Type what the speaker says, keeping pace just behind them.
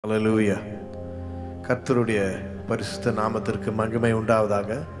ஹல்லேலூயா. கர்த்தருடைய பரிசுத்த நாமத்திற்கு மகிமை உண்டாவதாக.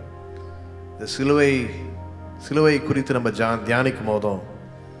 இந்த சிலுவை குறித்து நம்ம தியானிக்கும் போதும்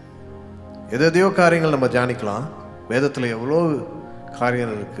எதையோ காரியங்கள் நம்ம தியானிக்கலாம். வேதத்தில் எவ்வளோ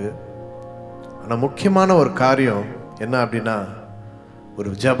காரியங்கள் இருக்கு. ஆனால் முக்கியமான ஒரு காரியம் என்ன அப்படின்னா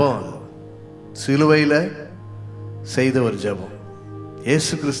ஒரு ஜெபம். அது சிலுவையில் செய்த ஒரு ஜெபம்.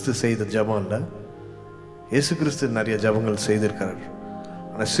 இயேசு கிறிஸ்து செய்த ஜெபம் இல்லை. இயேசு கிறிஸ்து நிறைய ஜெபங்கள் செய்திருக்கிறார்.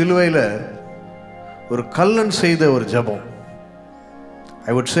 ஆனால் சிலுவையில் ஒரு கல்லன் செய்த ஒரு ஜெபம்.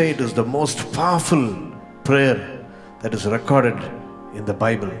 I would say it is the most powerful prayer that is recorded in the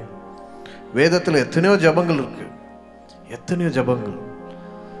Bible. வேதத்தில் எத்தனையோ ஜெபங்கள் இருக்கு, எத்தனையோ ஜெபங்கள்.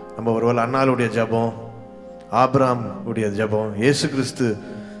 நம்ம ஒருவேளை அன்னாளுடைய ஜெபம், ஆபிரகாம் உடைய ஜெபம், இயேசு கிறிஸ்து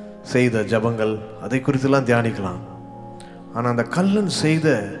செய்த ஜெபங்கள், அதை குறித்துலாம் தியானிக்கலாம். ஆனால் அந்த கல்லன் செய்த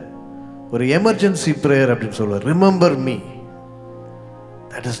ஒரு எமர்ஜென்சி ப்ரேயர் அப்படின்னு சொல்லுவார். Remember me.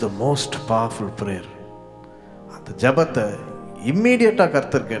 That is the most powerful prayer. அந்த ஜெபத்தை இம்மீடியட்டாக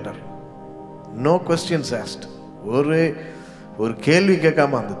கர்த்தர் கேட்டார். No questions asked. ஒரு கேள்வி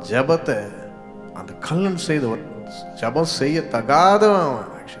கேட்காம அந்த ஜெபத்தை அந்த கல்லன் செய்த ஒரு ஜெபம் செய்ய தகாதவன்.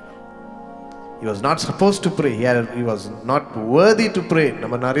 He was not supposed to pray. He was not worthy to pray.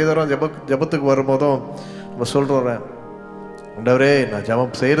 நம்ம நிறைய தடவை ஜெபத்துக்கு வரும்போதும் நம்ம சொல்கிறோம், ஆண்டவரே நான்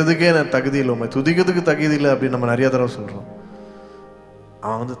ஜெபம் செய்கிறதுக்கே நான் தகுதி இல்லை, உண்மை துதிக்கிறதுக்கு தகுதி இல்லை அப்படின்னு நம்ம நிறைய தடவை சொல்கிறோம்.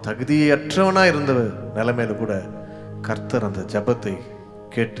 அவன் தகுதியற்றவனாக இருந்த நிலைமையில கூட கர்த்தர் அந்த ஜெபத்தை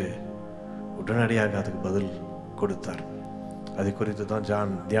கேட்டு உடனடியாக அதுக்கு பதில் கொடுத்தார். அதை குறித்து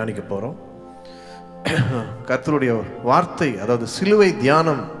தான் தியானிக்க போகிறோம். கர்த்தருடைய வார்த்தை, அதாவது சிலுவை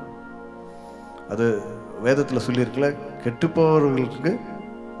தியானம், அது வேதத்தில் சொல்லியிருக்கல, கெட்டுப்போவர்களுக்கு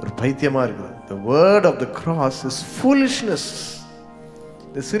ஒரு பைத்தியமாக இருக்குது. The word of the cross is foolishness.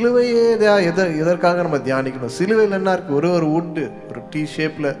 இந்த சிலுவையே எதற்காக நம்ம தியானிக்கணும்? சிலுவையில் என்ன இருக்குது? ஒரு வுட்டு, ஒரு டீ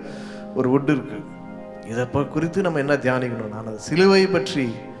ஷேப்பில் ஒரு வுட்டு இருக்குது. இதை குறித்து நம்ம என்ன தியானிக்கணும்? நான் அந்த சிலுவை பற்றி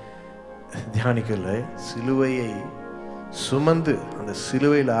தியானிக்கலை, சிலுவையை சுமந்து அந்த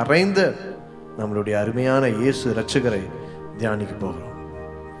சிலுவையில் அறைந்த நம்மளுடைய அருமையான இயேசு இரட்சகரை தியானிக்க போகிறோம்.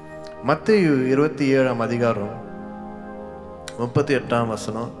 மத்தேயு 27ஆம் அதிகாரம் 38ஆம்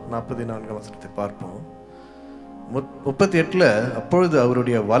வசனம் 44ஆம் வசனத்தை பார்ப்போம். 38 அப்பொழுது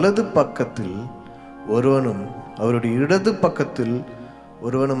அவருடைய வலது பக்கத்தில் ஒருவனும் அவருடைய இடது பக்கத்தில்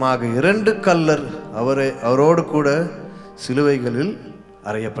ஒருவனுமாக 2 கல்லர் அவரோடு கூட சிலுவைகளில்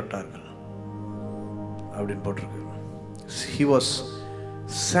அறையப்பட்டார்கள் அப்படின்னு போட்டிருக்கு. He was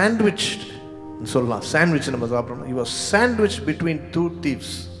sandwiched சொல்லலாம். சாண்ட்விச் நம்ம சாப்பிடணும். He was sandwiched between 2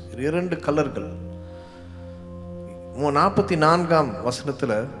 thieves. 2 கல்லர்கள். 44ஆம்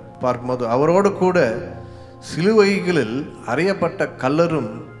வசனத்தில் பார்க்கும்போது அவரோடு கூட சிலுவைகளில் அறையப்பட்ட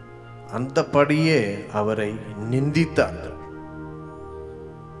கல்லரும் அந்தபடியே அவரை நிந்தித்தார்கள்.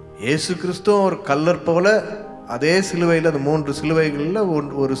 இயேசு கிறிஸ்துவும் ஒரு கல்லர் போல அதே சிலுவையில், அந்த 3 சிலுவைகளில்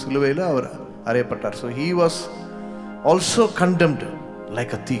ஒரு சிலுவையில் அவர் அறையப்பட்டார். So he was also condemned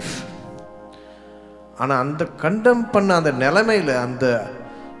like a thief. ஆனால் அந்த கண்டம் பண்ண அந்த நிலைமையில்,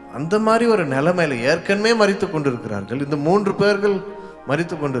 அந்த மாதிரி ஒரு நிலைமையில் ஏற்கனவே மரித்து கொண்டிருக்கிறார்கள். இந்த 3 பேர்கள்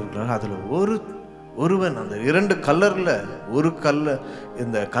மரித்து கொண்டிருக்கிறார்கள். அதில் ஒருவன் அந்த 2 கல்லரில்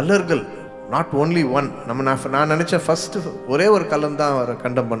இந்த கல்லர்கள் நாட் ஓன்லி ஒன். நான் நினச்சேன் ஃபஸ்ட்டு ஒரே ஒரு கல்லன் தான் அவரை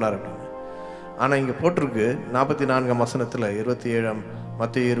கண்டம் பண்ணார் அப்படின்னு. ஆனால் இங்கே போட்டிருக்கு 44ஆம் வசனத்தில் 27ஆம்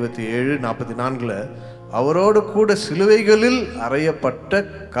மத்தேயு 27:44 அவரோடு கூட சிலுவைகளில் அறையப்பட்ட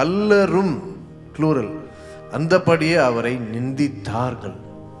கல்லரும் ப்ளூரல் அந்தபடியே அவரை நிந்தித்தார்கள்.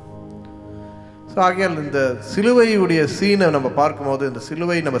 ஸோ ஆகையால் இந்த சிலுவையுடைய சீனை நம்ம பார்க்கும்போது, இந்த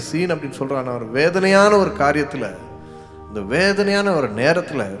சிலுவை நம்ம சீன் அப்படின்னு சொல்கிறான ஒரு வேதனையான ஒரு காரியத்தில், இந்த வேதனையான ஒரு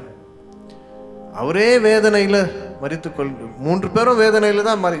நேரத்தில் அவரே வேதனையில் மரித்துக்கொள் 3 பேரும் வேதனையில்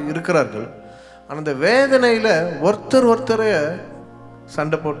தான் இருக்கிறார்கள். ஆனால் அந்த வேதனையில் ஒருத்தரை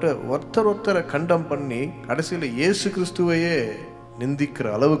சண்டை போட்டு ஒருத்தரை கண்டம் பண்ணி கடைசியில் இயேசு கிறிஸ்துவையே நிந்திக்கிற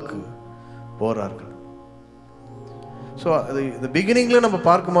அளவுக்கு போறார்கள். ஸோ அது இந்த பிகினிங்கில் நம்ம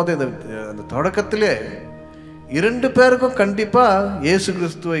பார்க்கும்போது, இந்த தொடக்கத்திலே 2 பேருக்கும் கண்டிப்பாக இயேசு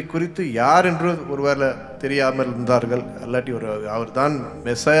கிறிஸ்துவை குறித்து யார் என்று ஒருவேளை தெரியாமல் இருந்தார்கள். இல்லாட்டி அவர் தான்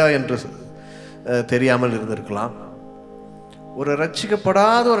மெஸ்ஸையா என்று தெரியாமல் இருந்திருக்கலாம். ஒரு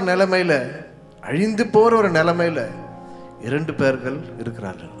ரட்சிக்கப்படாத ஒரு நிலைமையில், அழிந்து போகிற ஒரு நிலைமையில் 2 பேர்கள்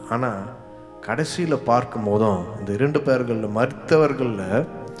இருக்கிறார்கள். ஆனால் கடைசியில் பார்க்கும் போதும் இந்த 2 பேர்களில் மரித்தவர்களில்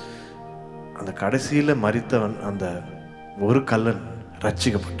அந்த கடைசியில் மரித்தவன் அந்த ஒரு கல்லன்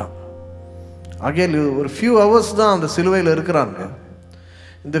ரட்சிக்கப்பட்டான். ஆகையால் ஒரு ஃபியூ ஹவர்ஸ் தான் அந்த சிலுவையில் இருக்கிறாங்க.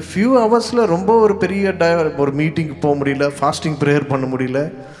 இந்த ஃபியூ ஹவர்ஸில் ரொம்ப ஒரு பெரிய ஒரு மீட்டிங்க்கு போக முடியல, ஃபாஸ்டிங் ப்ரேயர் பண்ண முடியல,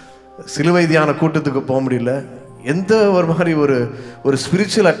 சிலுவை தியான கூட்டத்துக்கு போக முடியல. எந்த ஒரு மாதிரி ஒரு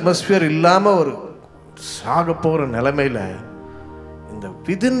ஸ்பிரிச்சுவல் அட்மாஸ்பியர் இல்லாமல் ஒரு சாக போகிற நிலைமையில் இந்த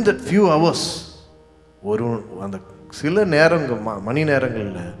விதின் தட் ஃபியூ ஹவர்ஸ் ஒரு அந்த சில நேரங்கள் மணி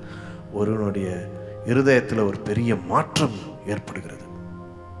நேரங்களில் ஒருவனுடைய இருதயத்தில் ஒரு பெரிய மாற்றம் ஏற்படுகிறது.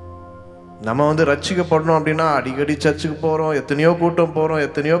 நம்ம வந்து ரட்சிக்கப்படணும் அப்படின்னா அடிக்கடி சர்ச்சுக்கு போகிறோம், எத்தனையோ கூட்டம் போகிறோம்,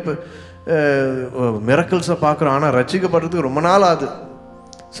 எத்தனையோ மிரக்கிள்ஸை பார்க்குறோம். ஆனால் ரட்சிக்கப்படுறதுக்கு ரொம்ப நாள் ஆகுது.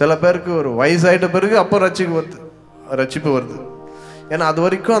 சில பேருக்கு ஒரு வயசாயிட்ட பிறகு அப்போ ரட்சிப்பு வருது. ஏன்னா அது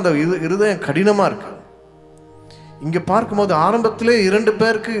வரைக்கும் அந்த இருதயம் கடினமாக இருக்கு. இங்கே பார்க்கும்போது ஆரம்பத்திலே 2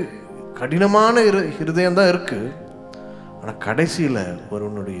 பேருக்கு கடினமான இருதயம் தான் இருக்கு. ஆனால் கடைசியில்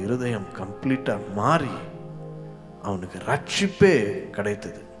ஒருவனுடைய இருதயம் கம்ப்ளீட்டாக மாறி அவனுக்கு ரட்சிப்பே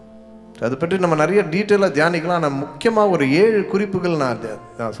கிடைத்தது. அதை பற்றி நம்ம நிறைய டீட்டெயிலாக தியானிக்கலாம். ஆனால் முக்கியமாக ஒரு 7 குறிப்புகள்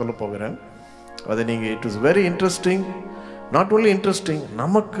நான் சொல்ல போகிறேன். அது நீங்கள் it is very interesting. Not only interesting,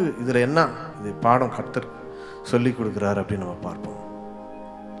 நமக்கு இதில் என்ன இது பாடம் கர்த்தர் சொல்லி கொடுக்குறாரு அப்படின்னு நம்ம பார்ப்போம்.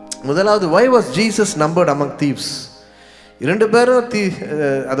 முதலாவது, why was Jesus numbered among thieves? 2 பேரும்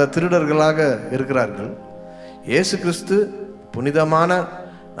திருடர்களாக இருக்கிறார்கள். இயேசு கிறிஸ்து புனிதமான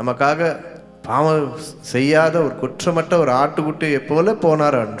நமக்காக பாவம் செய்யாத ஒரு குற்றமற்ற ஒரு ஆட்டுக்குட்டியை போல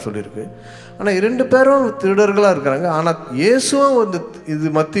போனார் அப்படின்னு சொல்லியிருக்கு. ஆனால் 2 பேரும் திருடர்களாக இருக்கிறாங்க. ஆனால் இயேசுவும் இது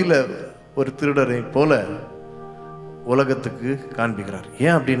மத்தியில் ஒரு திருடரை போல உலகத்துக்கு காண்பிக்கிறார்.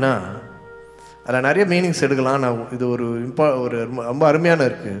 ஏன் அப்படின்னா அதில் நிறைய மீனிங்ஸ் எடுக்கலாம். நான் இது ஒரு ரொம்ப அருமையான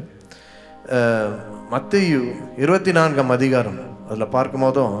இருக்குது. மத்தேயு 24ஆம் அதிகாரம் அதில் பார்க்கும்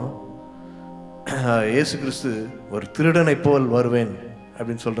போதும் இயேசு கிறிஸ்து ஒரு திருடனை போல் வருவேன்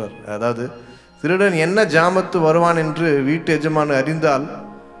அப்படின்னு சொல்கிறார். அதாவது திருடன் என்ன ஜாமத்து வருவான் என்று வீட்டு எஜமான் அறிந்தால்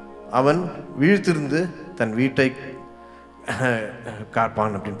அவன் வீழ்த்திருந்து தன் வீட்டை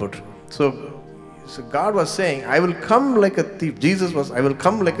காப்பான் அப்படின்னு போட்டு. So God was saying, I will come like a thief. Jesus was, I will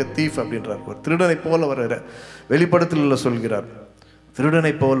come like a thief அப்படின்றார். ஒரு திருடனை போல வர வெளிப்படுத்தலில் சொல்கிறார்,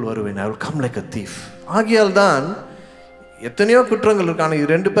 திருடனை போல் வருவேன், I will come like a thief. ஆகியால் தான் எத்தனையோ குற்றங்கள் இருக்கான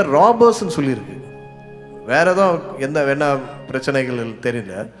 2 பேர் ராபர்ஸ்ன்னு சொல்லியிருக்கு. வேற ஏதோ என்ன பிரச்சனைகள்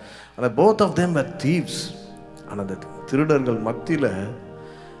தெரியல. ஆனால் both of them were thieves. ஆனால் அந்த திருடர்கள் மத்தியில்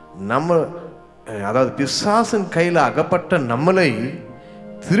அதாவது பிசாசின் கையில் அகப்பட்ட நம்மளை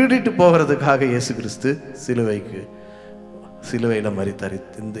திருடிட்டு போகிறதுக்காக இயேசு கிறிஸ்து சிலுவையில் மரித்தார்.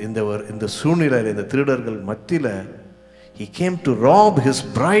 இந்த சூழ்நிலையில் இந்த திருடர்கள் மத்தியில் he came to rob his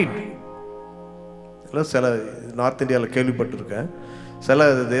bride. சில நார்த் இந்தியாவில் கேள்விப்பட்டிருக்கேன். சில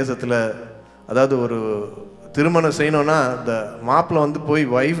தேசத்தில் அதாவது ஒரு திருமணம் செய்யணும்னா அந்த மாப்பிள்ளை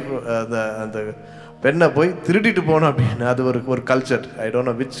போய் அந்த பெண்ணை போய் திருடிட்டு போனோம் அப்படின்னு அது ஒரு culture. I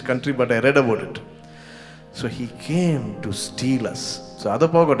don't know which country, but I read about it. So he came to steel as. So அதை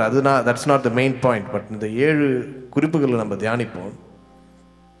போகட்டும், that's not the main point. But இந்த 7 குறிப்புகளை நம்ம தியானிப்போம்.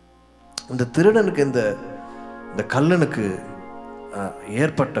 இந்த திருடனுக்கு இந்த கல்லனுக்கு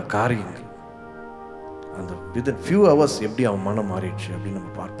ஏற்பட்ட காரியங்கள் அந்த வித்தின் ஃபியூ ஹவர்ஸ் எப்படி அவன் மனம் மாறிடுச்சு அப்படின்னு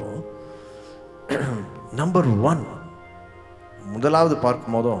நம்ம பார்ப்போம். நம்பர் 1, முதலாவது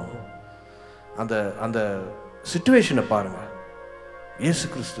பார்க்கும் போதும் அந்த சிச்சுவேஷனை பாருங்க. இயேசு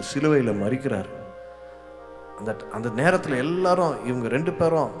கிறிஸ்து சிலுவையில் மரிக்கிறார். அந்த நேரத்தில் எல்லாரும் இவங்க 2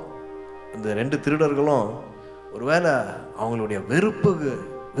 பேரும் இந்த 2 திருடர்களும் ஒருவேளை அவங்களுடைய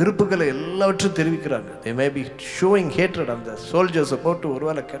வெறுப்புகளை எல்லாவற்றும் தெரிவிக்கிறாங்க. they may be showing hatred. அந்த சோல்ஜர்ஸை போட்டு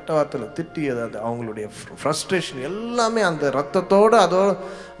ஒருவேளை கெட்ட வார்த்தையில் திட்டி அவங்களுடைய ஃப்ரஸ்ட்ரேஷன் எல்லாமே அந்த ரத்தத்தோடு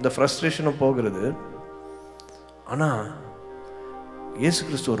அந்த ஃப்ரஸ்ட்ரேஷனும் போகிறது. ஆனால் இயேசு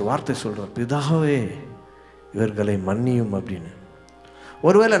கிறிஸ்து ஒரு வார்த்தை சொல்கிறார், பிதாவே இவர்களை மன்னியும் அப்படின்னு.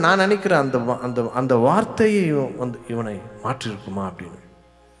 ஒருவேளை நான் நினைக்கிறேன் அந்த வார்த்தையை இவனை மாற்றிருக்குமா அப்படின்னு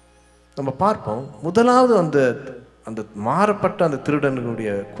நம்ம பார்ப்போம். முதலாவது அந்த மாறப்பட்ட அந்த திருடனுடைய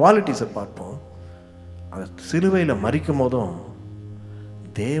குவாலிட்டிஸை பார்ப்போம். அந்த சிலுவையில் மரிக்கும் போதும்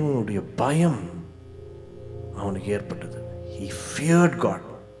தேவனுடைய பயம் அவனுக்கு ஏற்பட்டது. he feared God.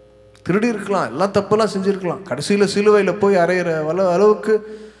 திருடி இருக்கலாம், எல்லாம் தப்பெல்லாம் செஞ்சுருக்கலாம். கடைசியில் சிலுவையில் போய் அறையிற அளவுக்கு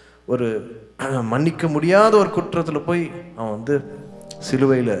ஒரு மன்னிக்க முடியாத ஒரு குற்றத்தில் போய் அவன்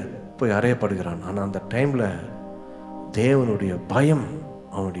சிலுவையில் போய் அறையப்படுகிறான். ஆனால் அந்த டைமில் தேவனுடைய பயம்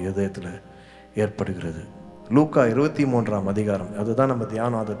அவனுடைய இதயத்தில் ஏற்படுகிறது. லூக்கா 23ஆம் அதிகாரம், அதுதான் நம்ம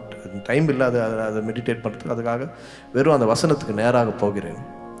தியானம். அது டைம் இல்லை அதை மெடிடேட் பண்ணுறதுக்கு, அதுக்காக வெறும் அந்த வசனத்துக்கு நேராக போகிறேன்.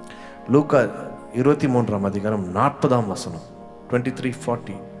 லூக்கா 23ஆம் அதிகாரம் 40ஆம் வசனம்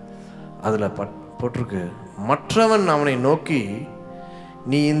 23:40 அதில் போட்டிருக்கு, மற்றவன் அவனை நோக்கி,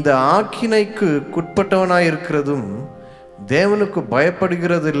 நீ இந்த ஆக்கினைக்கு குட்பட்டவனாய் இருக்கிறதும் தேவனுக்கு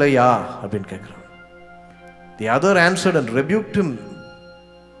பயப்படுகிறது இல்லையா அப்படின்னு கேட்குறான். The other answered and rebuked him,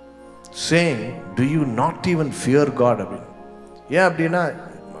 saying, do you not even fear God அப்படின்னு. ஏன் அப்படின்னா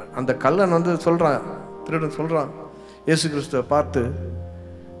அந்த கல்லன் சொல்கிறான், திருடன் சொல்கிறான், இயேசு கிறிஸ்துவை பார்த்து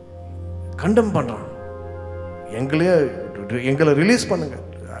கண்டம் பண்ணுறான், எங்களை ரிலீஸ் பண்ணுங்க,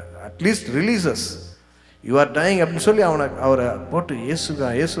 at least releases, you are dyeing அப்படின்னு சொல்லி அவரை போட்டு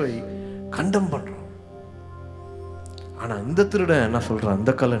இயேசுவை கண்டம் பண்ணுறான். ஆனால் இந்த திருடன் என்ன சொல்கிறான்,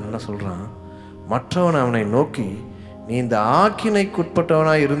 இந்த கல்லன் என்ன சொல்கிறான், மற்றவன் அவனை நோக்கி, நீ இந்த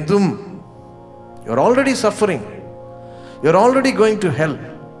ஆக்கினைக்குட்பட்டவனாக இருந்தும், you are already suffering, you are already going to hell,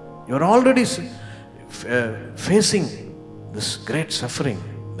 you are already facing this great suffering,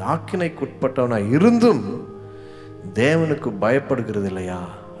 இந்த ஆக்கினைக்குட்பட்டவனாக இருந்தும் தேவனுக்கு பயப்படுகிறது இல்லையா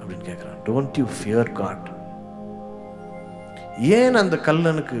அப்படின்னு கேட்குறான். Don't you fear God. ஏன் அந்த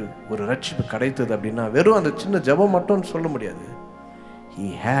கல்லனுக்கு ஒரு ரட்சிப்பு கிடைத்தது அப்படின்னா, வெறும் அந்த சின்ன ஜெபம் மட்டும் சொல்ல முடியாது. he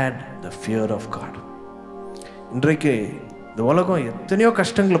had the fear of God. இன்றைக்கு இந்த உலகம் எத்தனையோ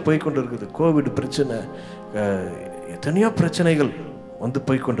கஷ்டங்களை போய்கொண்டு இருக்குது, கோவிட் பிரச்சனை, எத்தனையோ பிரச்சனைகள் வந்து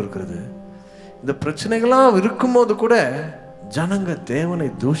போய்கொண்டு இருக்கிறது. இந்த பிரச்சனைகளாம் இருக்கும்போது கூட ஜனங்க தேவனை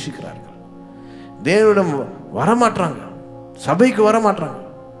தூஷிக்கிறார்கள், தேவனிடம் வரமாட்டாங்க, சபைக்கு வரமாட்டாங்க,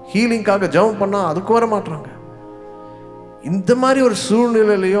 ஹீலிங்காக ஜெபம் பண்ணால் அதுக்கு வரமாட்டாங்க. இந்த மாதிரி ஒரு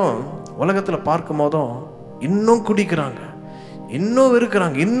சூழ்நிலையிலையும் உலகத்தில் பார்க்கும் போதும் இன்னும் குடிக்கிறாங்க, இன்னும்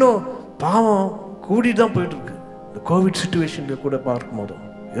இருக்கிறாங்க, இன்னும் பாவம் கூடி தான் போயிட்டு இருக்கு. இந்த கோவிட் சுச்சுவேஷனில் கூட பார்க்கும் போதும்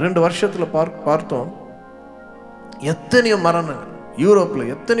 2 வருஷத்தில் பார்த்தோம் எத்தனையோ மரணங்கள்,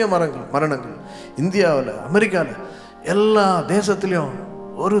 யூரோப்பில் எத்தனையோ மரணங்கள், இந்தியாவில், அமெரிக்காவில், எல்லா தேசத்துலேயும்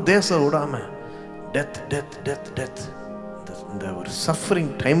ஒரு தேசம் விடாமல் டெத் டெத் டெத் டெத். இந்த ஒரு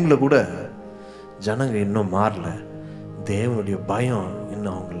சஃபரிங் டைமில் கூட ஜனங்க இன்னும் மாறல, தேவனுடைய பயம்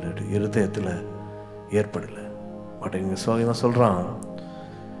இன்னும் அவங்களுடைய இருதயத்தில் ஏற்படலை. பட் இங்கே இவன் சொல்கிறான்,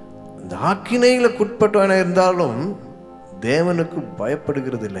 இந்த ஆக்கினைகளுக்குட்பட்டவன இருந்தாலும் தேவனுக்கு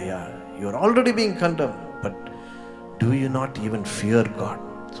பயப்படுகிறது இல்லையா? யூ ஆர் ஆல்ரெடி பீயிங் கண்டம், but do you not even fear God?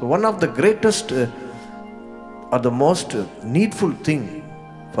 So one of the greatest or the most needful thing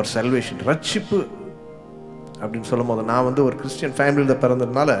for salvation, ரட்சிப்பு அப்படின்னு சொல்லும் போது, நான் வந்து ஒரு கிறிஸ்டியன் ஃபேமிலியில்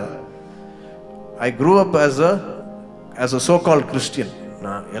பிறந்ததுனால I grew up as a so-called Christian.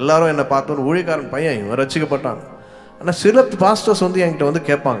 நான் எல்லாரும் என்னை பார்த்தோன்னு ஊழியக்காரன் பையன், இவன் ரட்சிக்கப்பட்டான். ஆனால் சில பாஸ்டர்ஸ் வந்து என்கிட்ட வந்து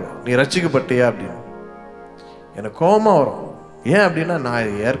கேட்பாங்க, நீ ரட்சிக்கப்பட்டியா அப்படின்னு. எனக்கு கோபமாக வரும். ஏன் அப்படின்னா,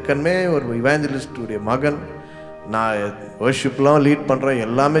 நான் ஏற்கனவே ஒரு இவாஞ்சலிஸ்டுடைய மகன், நான் வர்ஷிப்லாம் லீட் பண்ணுறேன்,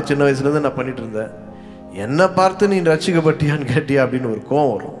 எல்லாமே சின்ன வயசுலேருந்து நான் பண்ணிட்டு இருந்தேன். என்னை பார்த்து நீ ரட்சிக்கப்பட்டியான்னு கேட்டியா அப்படின்னு ஒரு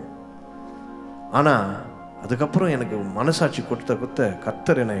கோபம் வரும். ஆனால் அதுக்கப்புறம் எனக்கு மனசாட்சி கொடுத்த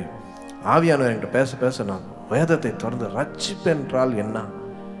கர்த்தர் என்னை ஆவியானவர் என்கிட்ட பேச பேச நான் வேதத்தை திறந்து, ரட்சிப்பு என்றால் என்ன,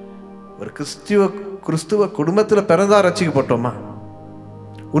 ஒரு கிறிஸ்துவ குடும்பத்தில் பிறந்தா ரட்சிக்கப்பட்டோமா,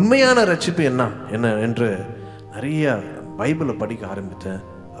 உண்மையான ரட்சிப்பு என்ன என்று நிறைய பைபிளை படிக்க ஆரம்பித்தேன்.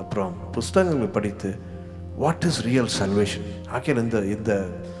 அப்புறம் புஸ்தகங்களை படித்து வாட் இஸ் ரியல் சல்வேஷன். ஆக்கிய இந்த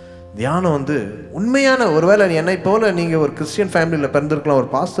தியானம் வந்து உண்மையான, ஒருவேளை என்னை போல நீங்கள் ஒரு கிறிஸ்டியன் ஃபேமிலியில் பிறந்திருக்கலாம், ஒரு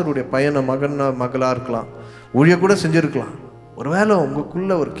பாஸ்டருடைய பையனை மகளாக இருக்கலாம், ஊழிய கூட செஞ்சுருக்கலாம். ஒருவேளை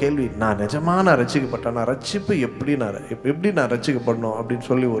உங்களுக்குள்ள ஒரு கேள்வி, நான் நிஜமான ரட்சிக்கப்பட்டேன், நான் ரட்சிப்பு எப்படி நான் ரட்சிக்கப்படணும் அப்படின்னு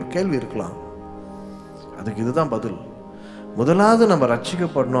சொல்லி ஒரு கேள்வி இருக்கலாம். அதுக்கு இதுதான் பதில். முதலாவது நம்ம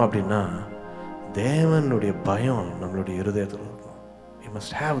ரட்சிக்கப்படணும் அப்படின்னா தேவனுடைய பயம் நம்மளுடைய இருதயத்தில் இருக்கணும். We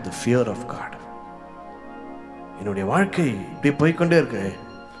must have the fear of God. என்னுடைய வாழ்க்கை இப்படி போய்கொண்டே இருக்கு,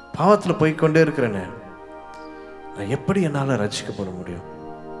 பாவத்தில் போய்கொண்டே இருக்கிறேன்னு, நான் எப்படி என்னால் ரட்சிக்கப்பட முடியும்?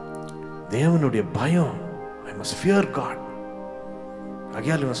 தேவனுடைய பயம், I must fear God.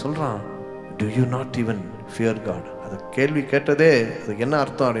 ஆகையால் இவன் சொல்றான், do you not even fear God? அது கேள்வி கேட்டதே அதுக்கு என்ன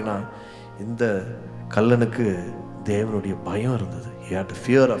அர்த்தம் அப்படின்னா, இந்த கல்லனுக்கு தேவனுடைய பயம் இருந்தது. he had the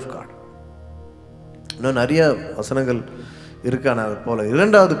fear of God. இன்னும் நிறைய வசனங்கள் இருக்கான. அது போல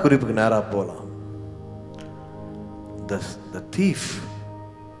இரண்டாவது குறிப்புக்கு நேராக போகலாம். the thief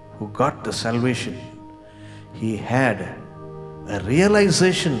who got the salvation, he had a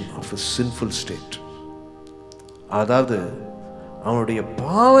realization of his sinful state. அதாவது அவனுடைய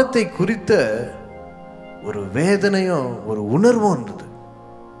பாவத்தை குறித்த ஒரு வேதனையும் ஒரு உணர்வும் இருந்தது.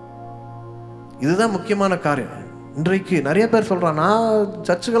 இதுதான் முக்கியமான காரியம். இன்றைக்கு நிறைய பேர் சொல்கிறான், நான்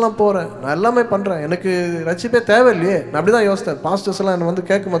சர்ச்சுக்கெல்லாம் போகிறேன், நான் எல்லாமே பண்ணுறேன், எனக்கு ரட்சிப்பே தேவையில்லையே. நான் அப்படி தான் யோசித்தேன். பாஸ்டர்ஸ் எல்லாம் என்னை வந்து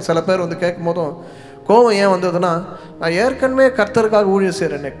கேட்கும்போது, சில பேர் வந்து கேட்கும் போதும் கோபம் ஏன் வந்ததுன்னா, நான் ஏற்கனவே கர்த்தருக்காக ஊழியம்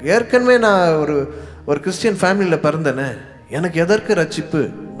செய்கிறேன், ஏற்கனவே நான் ஒரு கிறிஸ்டியன் ஃபேமிலியில் பிறந்தேனே, எனக்கு எதற்கு ரட்சிப்பு?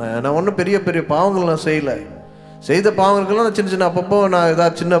 நான் ஒன்றும் பெரிய பெரிய பாவங்கள் நான் செய்யலை, செய்த பாவங்களுக்கெல்லாம் நான் சின்ன அப்பப்போ நான்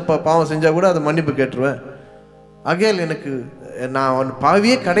ஏதாவது சின்ன பாவம் செஞ்சால் கூட அதை மன்னிப்பு கேட்டுருவேன். ஆகையால் எனக்கு நான் ஒன்று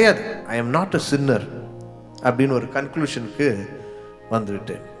பாவியே கிடையாது, ஐ எம் நாட் அ சின்னர் அப்படின்னு ஒரு கன்க்ளூஷனுக்கு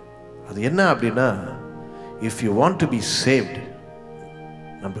வந்துவிட்டேன். அது என்ன அப்படின்னா, if you want to be saved,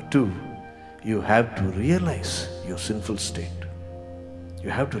 number 2, you have to realise your sinful state. You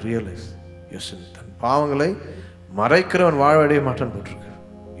have to realise your sin. தன் பாவங்களை மறைக்கிறவன் வாழ்வடைய மாட்டான் போட்டிருக்கு.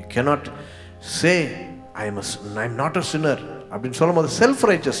 You cannot say I'm not a sinner அப்படின்னு சொல்லும் போது செல்ஃப்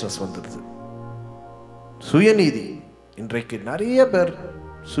ரைச்சஸ்னஸ் வந்துடுது. சுயநீதி. இன்றைக்கு நிறைய பேர்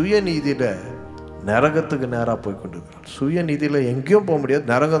சுயநீதியில நரகத்துக்கு நேராக போய் கொண்டிருக்கிறார். சுயநீதியில எங்கேயும் போக முடியாது,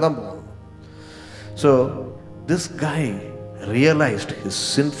 நரகம் தான் போகணும். So this guy realized his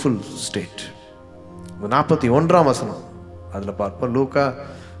sinful state. 41ஆம் வசனம் அதில் பார்ப்போம். லூக்கா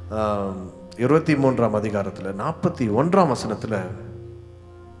 23ஆம் அதிகாரத்தில் 41ஆம் வசனத்தில்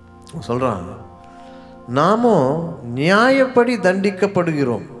சொல்றான், நாமோ நியாயப்படி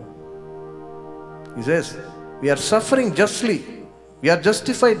தண்டிக்கப்படுகிறோம். He says we are suffering justly, we are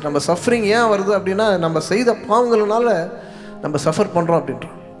justified. நம்ம சஃபரிங் ஏன் வருது அப்படின்னா நம்ம செய்த பாவங்களால நம்ம சஃபர் பண்றோம்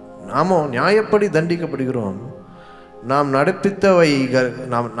அப்படின்றோம். நாமோ நியாயப்படி தண்டிக்கப்படுகிறோம், நாம்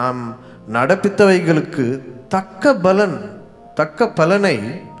நடப்பித்தவைகளுக்கு தக்க பலனை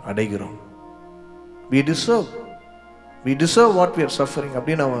அடைகிறோம். we deserve what we are suffering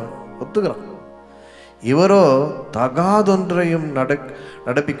அப்படின்னு அவன் ஒத்துக்கிறான். இவரோ தகாதொன்றையும்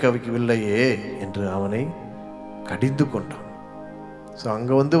நடப்பிக்கவில்லையே என்று அவனை கடிந்து கொண்டான். ஸோ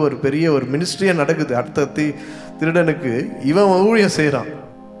அங்கே ஒரு பெரிய ஒரு மினிஸ்ட்ரியே நடக்குது. அடுத்த திருடனுக்கு இவன் ஊழியம் செய்கிறான்.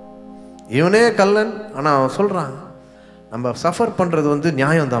 இவனே கல்லன். ஆனால் அவன் சொல்கிறான், நம்ம சஃபர் பண்ணுறது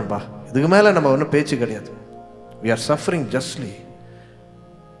நியாயம்தான்ப்பா, இதுக்கு மேலே நம்ம ஒன்றும் பேச்சு கிடையாது. we are suffering justly.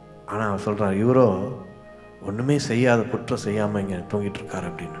 ஆனால் அவன் சொல்கிறான், இவரோ ஒன்றுமே செய்யாத குற்றம் செய்யாமல் இங்கே தூங்கிட்டு இருக்காரு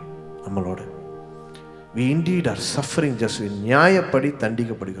அப்படின்னு. நம்மளோட we indeed are suffering justly. நியாயப்படி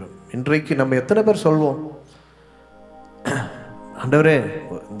தண்டிக்கப்படுகிறோம். இன்றைக்கு நம்ம எத்தனை பேர் சொல்வோம், ஆண்டவரே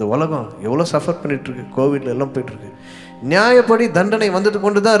இந்த உலகம் எவ்வளோ சஃபர் பண்ணிட்டு இருக்கு, கோவிட்ல எல்லாம் போயிட்டு இருக்கு, நியாயப்படி தண்டனை வந்துட்டு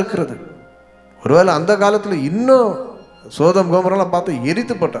கொண்டு தான் இருக்கிறது. ஒருவேளை அந்த காலத்தில் இன்னும் சோதம் கோமரெல்லாம் பார்த்து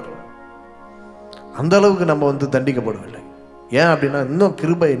எரித்து போட்டார். அந்த அளவுக்கு நம்ம தண்டிக்கப்படவில்லை. ஏன் அப்படின்னா இன்னும்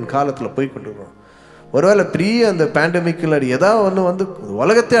கிருபையின் காலத்தில் போய் கொண்டு இருக்கிறோம். ஒருவேளை பெரிய அந்த பேண்டமிக்கில் ஏதாவது ஒன்று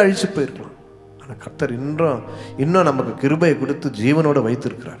உலகத்தை அழிச்சு போயிருக்கலாம். ஆனால் கர்த்தர் இன்னும் நமக்கு கிருபையை கொடுத்து ஜீவனோட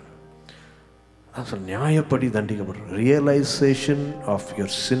வைத்திருக்கிறார். நியாயப்படி தண்டிக்கப்படுறோம். Realisation of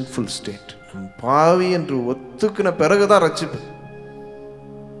your sinful state. நம் பாவி என்று ஒத்துக்கின பிறகுதான் ரட்சிப்பு.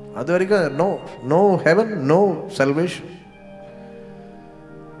 அது வரைக்கும் no heaven, no salvation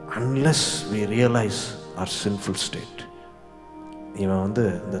unless we realize our sinful state. இவன்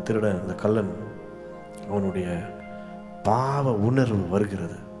இந்த திருடன், இந்த கல்லன், அவனுடைய பாவ உணர்வு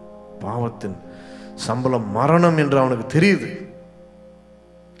வருகிறது. பாவத்தின் சம்பளம் மரணம் என்று அவனுக்கு தெரியுது.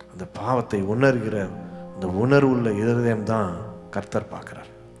 அந்த பாவத்தை உணர்கிற அந்த உணர்வுள்ள இருதயம் தான் கர்த்தர் பார்க்கிறார்.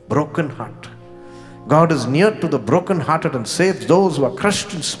 broken heart. God is near to the broken hearted and saves those who are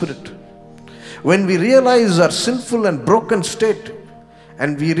crushed in spirit. When we realize our sinful and broken state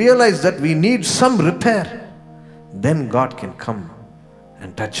and we realize that we need some repair, then God can come and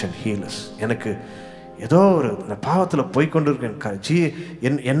touch and heal us. எனக்கு ஏதோ ஒரு பாவத்தில் போய்கொண்டிருக்கேன்,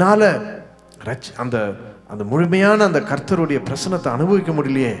 என்னால் அந்த முழுமையான அந்த கர்த்தருடைய பிரசனத்தை அனுபவிக்க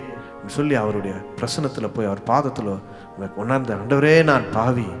முடியலையே சொல்லி அவருடைய பிரசனத்தில் போய் அவர் பாதத்தில் உணர்ந்த, ஆண்டவரே நான்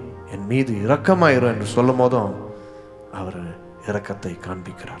பாவி, என் மீது இரக்கமாயிரும் என்று சொல்லும் போதும் அவர் இரக்கத்தை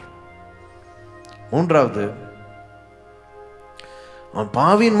காண்பிக்கிறார். மூன்றாவது, அவன்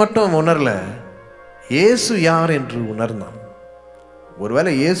பாவின் மட்டும் உணரல, இயேசு யார் என்று உணர்ந்தான்.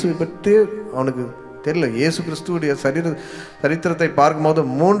 ஒருவேளை இயேசுவை பற்றி அவனுக்கு தெரியல. இயேசு கிறிஸ்துவுடைய சரித்திரத்தை பார்க்கும்போது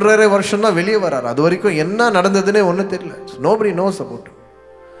 3.5 வருஷம் தான் வெளியே வர்றாரு. அது வரைக்கும் என்ன நடந்ததுன்னே ஒன்றும் தெரியல. nobody knows about him.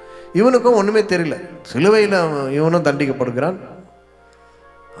 இவனுக்கும் ஒன்றுமே தெரியல. சிலுவையில் இவனும் தண்டிக்கப்படுகிறான்.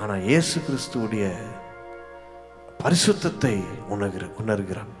 ஆனால் இயேசு கிறிஸ்துவுடைய பரிசுத்தத்தை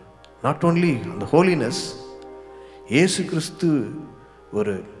உணர்கிறான். நாட் ஓன்லி அந்த ஹோலினஸ், இயேசு கிறிஸ்து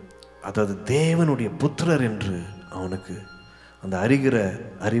அதாவது தேவனுடைய புத்திரர் என்று அவனுக்கு அந்த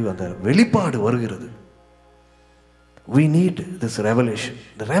அறிவு, அந்த வெளிப்பாடு வருகிறது. we need this revelation.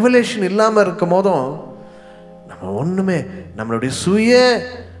 இந்த ரெவலேஷன் இல்லாமல் இருக்கும் போதும் நம்ம ஒன்றுமே நம்மளுடைய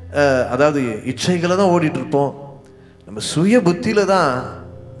அதாவது இச்சைகளை தான் ஓடிட்டு இருப்போம். நம்ம சுய புத்தியில தான்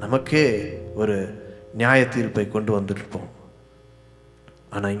நமக்கே ஒரு நியாய தீர்ப்பை கொண்டு வந்துட்டு இருப்போம்.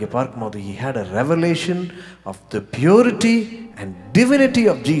 ஆனால் இங்கே பார்க்கும்போது he had a revelation of the purity and divinity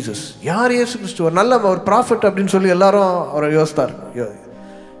of Jesus. யார் இயேசு கிறிஸ்து? ஒரு நல்ல ஒரு ப்ராஃபட் அப்படின்னு சொல்லி எல்லாரும் அவரை யோசித்தார்.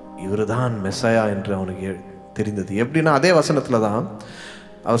 இவர் தான் மெஸ்ஸாயா என்று அவனுக்கு தெரிந்தது. எப்படின்னா அதே வசனத்தில் தான்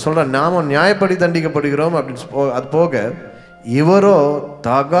அவர் சொல்கிறார், நாம நியாயப்படி தண்டிக்கப்படுகிறோம் அப்படின்னு. அது போக இவரோ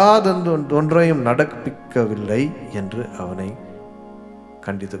தகாதொன்றையும் நடப்பிக்கவில்லை என்று அவனை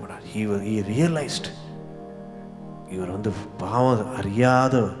கண்டித்து கொண்டார். he realized இவர் பாவம்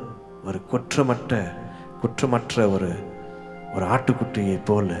அறியாத ஒரு குற்றமற்ற ஒரு ஆட்டுக்குட்டியை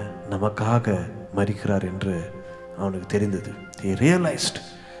போல நமக்காக மரிக்கிறார் என்று அவனுக்கு தெரிந்தது. he realized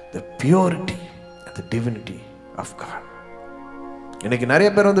the purity and the divinity of God. இன்னைக்கு நிறைய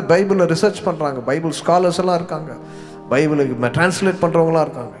பேர் வந்து பைபிளை ரிசர்ச் பண்ணுறாங்க, பைபிள் ஸ்காலர்ஸ் எல்லாம் இருக்காங்க, பைபிளை டிரான்ஸ்லேட் பண்ணுறவங்களாம்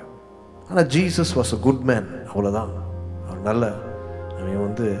இருக்காங்க. ஆனால் Jesus was a good man, அவ்வளோதான். அவர் நல்ல, அவன்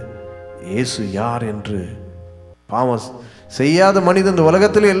வந்து இயேசு யார் என்று பாவம் செய்யாத மனிதன் இந்த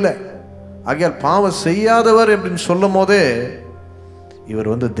உலகத்திலே இல்லை. ஆகையால் பாவம் செய்யாதவர் அப்படின்னு சொல்லும் போதே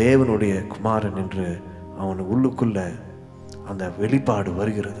இவர் வந்து தேவனுடைய குமாரன் என்று அவன் உள்ளுக்குள்ள அந்த வெளிப்பாடு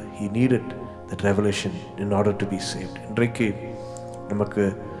வருகிறது. He needed that revelation in order to be saved. இன்றைக்கு நமக்கு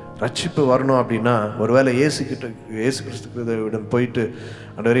ரட்சிப்பு வரணும் அப்படின்னா, ஒருவேளை இயேசு கிறிஸ்துவிடம் போயிட்டு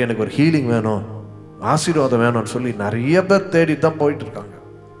ஆண்டவரே எனக்கு ஒரு ஹீலிங் வேணும், ஆசீர்வாதம் வேணும்னு சொல்லி நிறைய பேர் தேடி தான் போயிட்டு இருக்காங்க.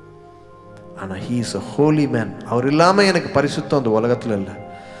 ஆனால் he is a holy man. அவர் இல்லாமல் எனக்கு பரிசுத்தம் இந்த உலகத்தில் இல்லை,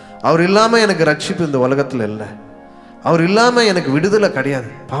 அவர் இல்லாமல் எனக்கு ரட்சிப்பு இந்த உலகத்தில் இல்லை, அவர் இல்லாமல் எனக்கு விடுதலை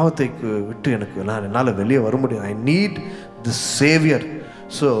கிடையாது, பாவத்தை விட்டு எனக்கு என்னால் வெளியே வர முடியாது. I need the Savior.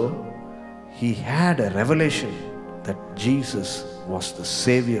 So he had a revelation that Jesus was the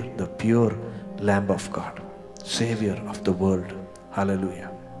Savior, the pure Lamb of God, Savior of the world. Hallelujah.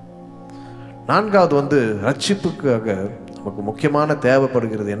 நான்காவது வந்து ரட்சிப்புக்காக நமக்கு முக்கியமான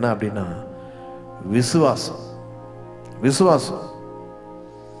தேவைப்படுகிறது என்ன அப்படின்னா விசுவாசம். விசுவாசம்.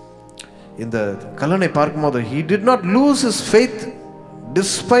 இந்த கல்லனை பார்க்கும்போது he did not lose his faith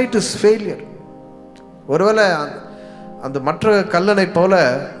despite his failure. ஒருவேளை அந்த மற்ற கல்லனை போல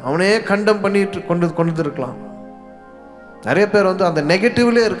அவனே கண்டம் பண்ணிட்டு கொண்டு இருக்கலாம். நிறைய பேர் வந்து அந்த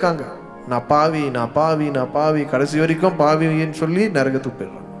நெகட்டிவ்லேயே இருக்காங்க. நான் பாவி, நான் பாவி, நான் பாவி, கடைசி வரைக்கும் பாவின்னு சொல்லி நரகத்துக்கு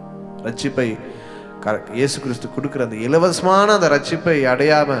போயிடுறாங்க. ரட்சிப்பை இயேசு கிறிஸ்து கொடுக்குற அந்த இலவசமான அந்த ரட்சிப்பை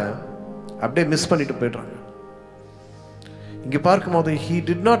அடையாம அப்படியே மிஸ் பண்ணிட்டு போயிடுறாங்க. இங்கே பார்க்கும்போது he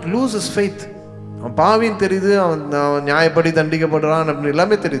did not lose his faith. அவன் பாவின்னு தெரியுது, அவன் நியாயப்படி தண்டிக்கப்படுறான் அப்படின்னு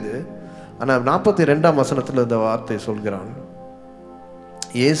எல்லாமே தெரியுது. ஆனால் 42ஆம் வசனத்தில் இந்த வார்த்தை சொல்கிறான்,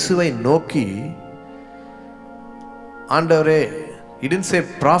 இயேசுவை நோக்கி ஆண்டவரே, he didn't say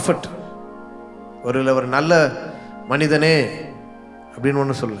prophet, ஒரு நல்ல மனிதனே அப்படின்னு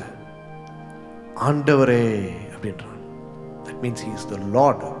ஒன்று சொல்ல, ஆண்டவரே அப்படின்றான். that means he is the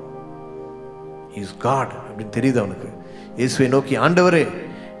Lord, he is God அப்படின்னு தெரியுது அவனுக்கு. இயேசுவை நோக்கி ஆண்டவரே,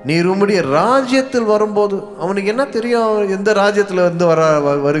 நீர் உம்முடைய ராஜ்யத்தில் வரும்போது, அவனுக்கு என்ன தெரியும் எந்த ராஜ்யத்தில் வந்து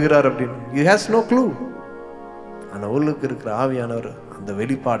வருகிறார் அப்படின்னு? he has no clue. ஆனால் உள்ளுக்கு இருக்கிற ஆவியானவர் அந்த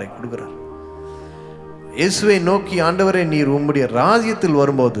வெளிப்பாடை கொடுக்கிறார். இயேசுவை நோக்கி ஆண்டவரே, நீர் உம்முடைய ராஜ்யத்தில்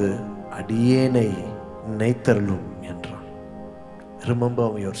வரும்போது அடியேனை நினைத்தருளும் என்றான். remember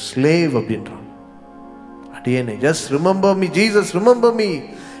me, your slave அப்படின்றான். அடியேனை, just remember me Jesus, remember me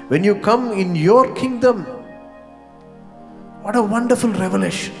when you come in your kingdom. What a wonderful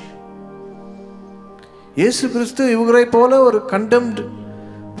revelation. இயேசு கிறிஸ்து இவரை போல ஒரு கண்டெம்ட்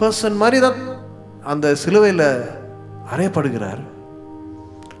பர்சன் மாதிரி தான் அந்த சிலுவையில் அறையப்படுகிறார்.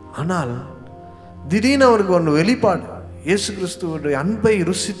 ஆனால் திடீர்னு அவருக்கு ஒன்று வெளிப்பாடு. இயேசு கிறிஸ்துவோடைய அன்பை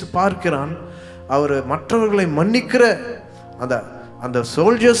ருசித்து பார்க்கிறான். அவர் மற்றவர்களை மன்னிக்கிற அந்த அந்த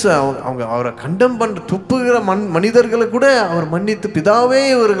சோல்ஜர்ஸ், அவங்க அவரை கண்டம் பண்ண துப்புகிற மனிதர்களை கூட அவர் மன்னித்து, பிதாவே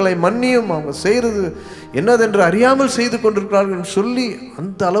இவர்களை மன்னியும், அவங்க செய்கிறது என்னதென்று அறியாமல் செய்து கொண்டிருக்கிறார்கள் சொல்லி,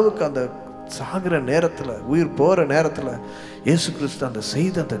 அந்த அளவுக்கு அந்த சாகிற நேரத்தில், உயிர் போகிற நேரத்தில் இயேசு கிறிஸ்து அந்த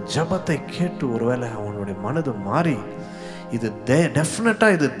செய்த அந்த ஜபத்தை கேட்டு ஒருவேளை அவனுடைய மனது மாறி, இது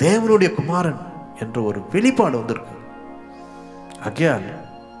டெஃபினட்டாக இது தேவனுடைய குமாரன் என்ற ஒரு வெளிப்பாடு வந்திருக்கு. ஆகையால்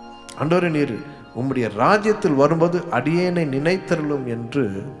ஆண்டவரே, நீர் உம்முடைய ராஜ்யத்தில் வரும்போது அடியேனை நினைத்தருளும் என்று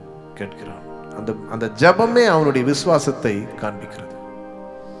கேட்கிறான். அந்த ஜபமே அவனுடைய விசுவாசத்தை காண்பிக்கிறது.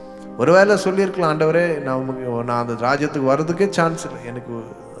 ஒருவேளை சொல்லியிருக்கலாம், ஆண்டவரே நான் அந்த ராஜ்யத்துக்கு வர்றதுக்கே சான்ஸ் இல்லை, எனக்கு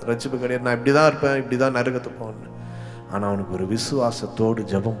ரட்சிப்பு கிடையாது, நான் இப்படி தான் இருப்பேன், இப்படி தான் நரகத்துக்கு போவேன். ஆனால் அவனுக்கு ஒரு விசுவாசத்தோடு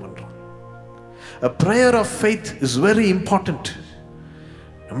ஜபம் பண்ணுறான். A prayer of faith is very important.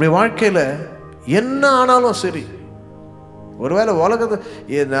 நம்முடைய வாழ்க்கையில் என்ன ஆனாலும் சரி, ஒருவேளை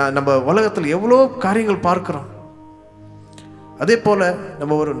நம்ம உலகத்தில் எவ்வளோ காரியங்கள் பார்க்கிறோம், அதே போல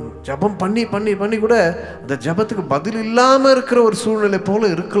நம்ம ஒரு ஜபம் பண்ணி பண்ணி பண்ணி கூட அந்த ஜபத்துக்கு பதில் இல்லாமல் இருக்கிற ஒரு சூழ்நிலை போல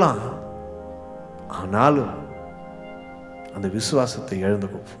இருக்கலாம். ஆனாலும் அந்த விசுவாசத்தை இழந்து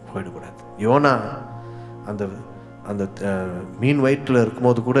போயிடக்கூடாது. யோனா அந்த அந்த மீன் வயிற்றில்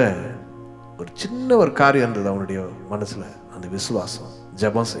இருக்கும்போது கூட ஒரு சின்ன ஒரு காரியம் இருந்தது அவனுடைய மனசுல, அந்த விசுவாசம்.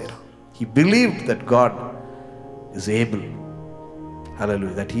 ஜபம் செய்கிறான். He believed that God is able.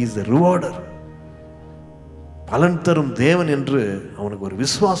 Hallelujah. That he is the rewarder. பலன் தரும் தேவன் என்று அவனுக்கு ஒரு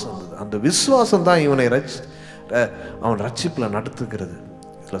விசுவாசம் இருந்தது. அந்த விசுவாசம் தான் இவனை அவன் ரட்சிப்பில் நடத்துகிறது.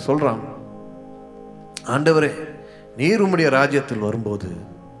 இதில் சொல்றான், ஆண்டவரே, நீர் உம்முடைய ராஜ்யத்தில் வரும்போது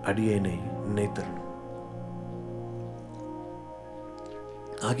அடியேனை நினைத்தருளும்.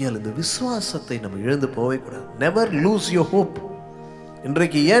 ஆகையால் இந்த விசுவாசத்தை நம்ம இழந்து போவே கூடாது. Never lose your hope.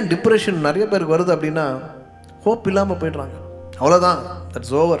 இன்றைக்கு ஏன் டிப்ரெஷன் நிறைய பேருக்கு வருது அப்படின்னா, ஹோப் இல்லாமல் போயிடுறாங்க. அவ்வளோதான்,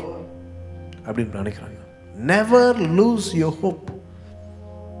 தட்ஸ் ஓவர் அப்படின்னு நினைக்கிறாங்க. Never lose your hope.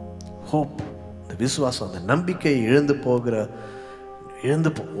 Hope, அந்த விசுவாசம், அந்த நம்பிக்கை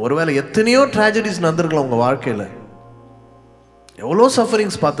ஒருவேளை எத்தனையோ ட்ராஜடிஸ் நடந்திருக்கலாம் உங்கள் வாழ்க்கையில், எவ்வளோ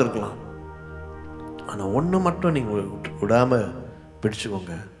சஃபரிங்ஸ் பார்த்துருக்கலாம். ஆனால் ஒன்று மட்டும் நீங்கள் விடாமல்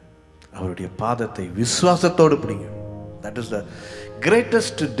பிடிச்சுக்கோங்க, அவருடைய பாதத்தை விசுவாசத்தோடு பிடிங்க. That is the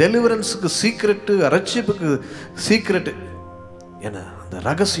greatest டெலிவரன்ஸுக்கு secret, ரட்சிப்புக்கு சீக்ரெட்டு. ஏன்னா அந்த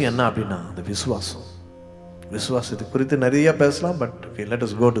ரகசியம் என்ன அப்படின்னா அந்த விசுவாசம். விசுவாசத்தை குறித்து நிறைய பேசலாம், but let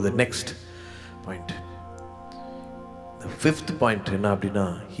us go to the next point. The fifth point என்ன அப்படின்னா,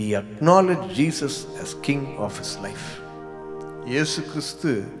 he acknowledged Jesus as king of his life. இயேசு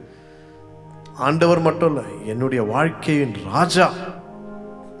கிறிஸ்து ஆண்டவர் மட்டும் இல்லை, என்னுடைய வாழ்க்கையின் ராஜா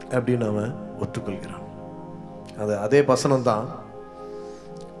அப்படின்னு அவன் ஒத்துக்கொள்கிறான். அதே வசனம் தான்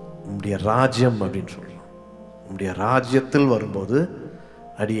உம்முடைய ராஜ்யம் அப்படின்னு சொல்றான். உம்முடைய ராஜ்யத்தில் வரும்போது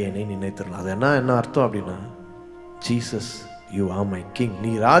அடியேனை நினைத்தரலாம். அது என்ன அர்த்தம் அப்படின்னா, Jesus you are my king.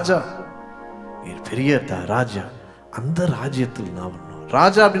 நீ ராஜா, நீ பெரிய ராஜா, அந்த ராஜ்யத்தில் நான் வரணும்.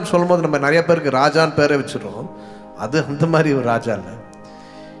 ராஜா அப்படின்னு சொல்லும் போது நம்ம நிறைய பேருக்கு ராஜான்னு பேரை வச்சிடறோம். அது அந்த மாதிரி ஒரு ராஜா இல்லை.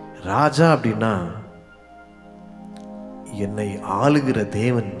 ராஜா அப்படின்னா என்னை ஆளுகிற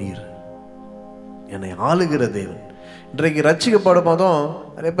தேவன் நீர், என்னை ஆளுகிற தேவன். இன்றைக்கு ரட்சிக்கப்படும் போதும்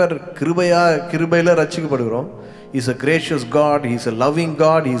நிறைய பேர் கிருபையில் ரட்சிக்கப்படுகிறோம். He's a gracious God, He's a loving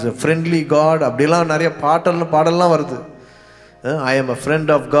God, He's a friendly God அப்படிலாம் நிறைய பாடல்லாம் வருது. I am a friend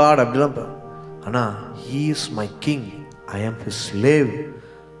of God அப்படிலாம். ஆனால் He is my king, I am His slave.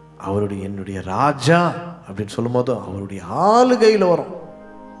 என்னுடைய ராஜா அப்படின்னு சொல்லும் போதும் அவருடைய ஆளுகையில் வரும்.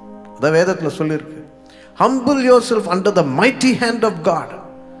 அதான் வேதத்தில் சொல்லியிருக்கு, humble yourself under the mighty hand of God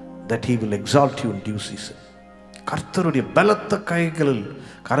that He will exalt you in due season. கர்த்தருடைய பலத்த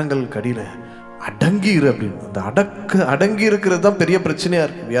கரங்கள் கடியில அடங்கிரு அப்படின்னு. அந்த அடங்கி இருக்கிறது தான் பெரிய பிரச்சனையா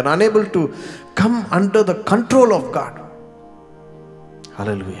இருக்கு. we are unable to come under the control of God.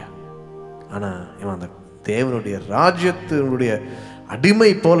 ஹல்லேலூயா. ஆனா இவன் அந்த தேவனுடைய ராஜ்யத்தினுடைய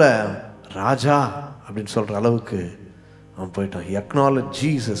அடிமை போல ராஜா அப்படின்னு சொல்ற அளவுக்கு அவன் போயிட்டான். he acknowledged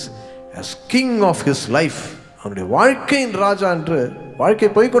Jesus as king of his life. அவனுடைய வாழ்க்கையின் ராஜா என்று. வாழ்க்கை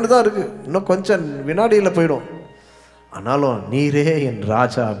போய்கொண்டு தான் இருக்கு, இன்னும் கொஞ்சம் வினாடியில் போயிடும். ஆனாலும் நீரே என்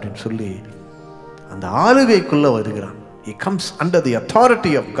ராஜா அப்படின்னு சொல்லி அந்த ஆளுகைக்குள்ள வருகிறான். he comes under the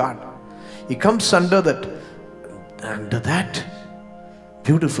authority of God. he comes under that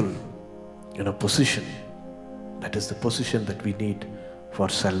beautiful position. that is the position that we need for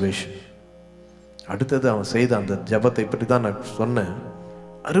salvation. அடுத்தது அவன் செய்த அந்த ஜெபத்தை பற்றி தான் நான் சொன்னேன்.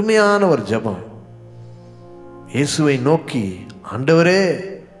 அருமையான ஒரு ஜெபம். இயேசுவை நோக்கி, ஆண்டவரே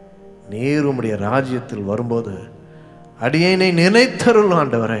நீர் உம்முடைய ராஜ்யத்தில் வரும்போது அடியேனை நினைத்தருள்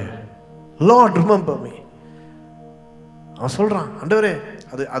ஆண்டவரே. Lord remember me. அவன் சொல்றான், ஆண்டவரே.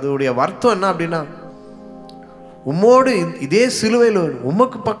 அதோடைய அர்த்தம் என்ன அப்படின்னா, உம்மோடு இதே சிலுவையில்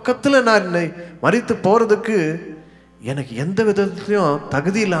உமக்கு பக்கத்தில் நான் மரித்து போறதுக்கு எனக்கு எந்த விதத்திலையும்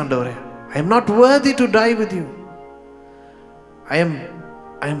தகுதி இல்லை ஆண்டவரே. I am not worthy to die with you. I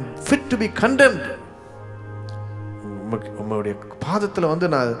am fit to be condemned. உம்முடைய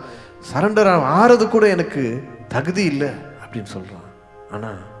பாதத்தில் நான் சரண்டர் ஆறது கூட எனக்கு தகுதி இல்லை அப்படின்னு சொல்றான்.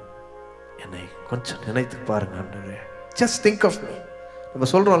 ஆனா என்னை கொஞ்சம் நினைத்து பாருங்க ஆண்டவரே. just think of me. நம்ம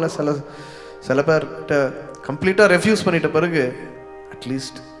சொல்றோம்ல, சில பேர்கிட்ட கம்ப்ளீட்டா ரெஃப்யூஸ் பண்ணிட்ட பிறகு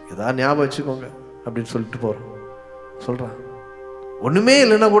அட்லீஸ்ட் ஏதாவது ஞாபகம் வச்சுக்கோங்க அப்படின்னு சொல்லிட்டு போறோம். சொல்றான், ஒண்ணுமே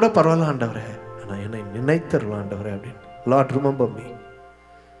இல்லைன்னா கூட பரவாயில்ல ஆண்டவரே, ஆனா என்னை நினைத்தருள் ஆண்டவரே அப்படின்னு. Lord remember me.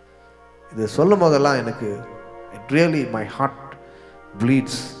 இது சொல்லும் போதெல்லாம் எனக்கு really my heart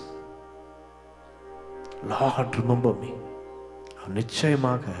bleeds. Lord remember me.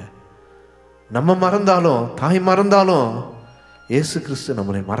 நிச்சயமாக நம்ம மறந்தாலும், தாய் மறந்தாலும், இயேசு கிறிஸ்து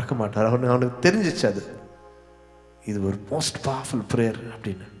நம்மளை மறக்க மாட்டார். அவனுக்கு தெரிஞ்சிச்சு அது. இது ஒரு most powerful prayer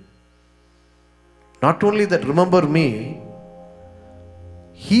அப்படின்னு. Not only that remember me,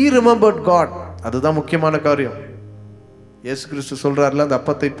 he remembered God. அதுதான் முக்கியமான காரியம். இயேசு கிறிஸ்து சொல்றாருல, அந்த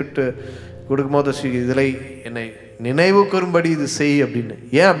அப்பத்தை பிட்டு கொடுக்கும்போது இதில் என்னை நினைவு கூறும்படி இது செய் அப்படின்னு.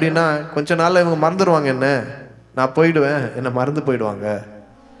 ஏன் அப்படின்னா, கொஞ்ச நாள்ல இவங்க மறந்துடுவாங்க, என்ன நான் போயிடுவேன், என்னை மறந்து போயிடுவாங்க.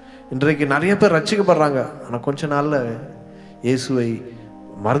 இன்றைக்கு நிறைய பேர் ரட்சிக்கப்படுறாங்க, ஆனால் கொஞ்ச நாள்ல இயேசுவை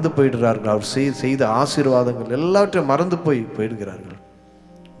மறந்து போயிடுறார்கள். அவர் செய்த ஆசீர்வாதங்கள் எல்லாவற்றையும் மறந்து போயிடுகிறார்கள்.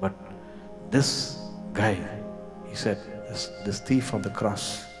 But this guy, he said, this thief on the cross,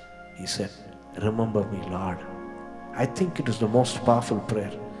 he said, remember me Lord. I think it is the most powerful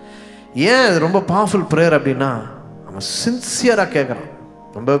prayer. ஏன் அது ரொம்ப பவர்ஃபுல் ப்ரேயர் அப்படின்னா, அவன் சின்சியராக கேட்குறான்.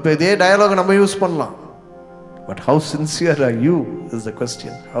 நம்ம இப்போ இதே டயலாக் நம்ம யூஸ் பண்ணலாம். But how sincere are you is the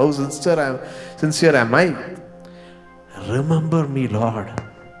question. How sincere am I? Remember me, Lord.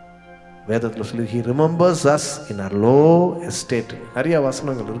 வேதத்தில் சொல்லி he remembers us in our low estate. நிறைய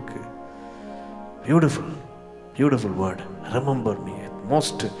வசனங்கள் இருக்கு. Beautiful word. Remember me.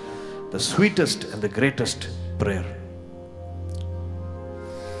 The sweetest and the greatest prayer.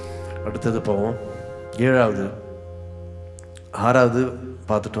 அடுத்தது போவோம். 7வது 6வது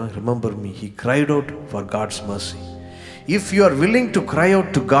பார்த்துட்டோம். Remember me. He cried out for God's mercy. If you are willing to cry out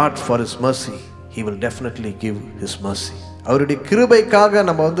to God for His mercy, He will definitely give His mercy. அவருடைய கிருபைக்காக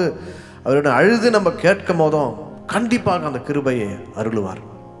நம்ம அவருடைய அழுது நம்ம கேட்கும் போதும் கண்டிப்பாக அந்த கிருபையை அருளுவார்.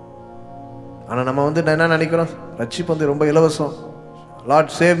 ஆனால் நம்ம என்ன நினைக்கிறோம், ரட்சிப்பு ரொம்ப இலவசம்,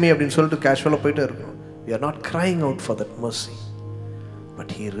 லார்ட் சேவ் மீ அப்படின்னு சொல்லிட்டு கேஷுவலாக போயிட்டே இருக்கோம். We are not crying out for that mercy, but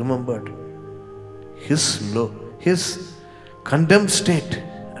He remembered His condemned state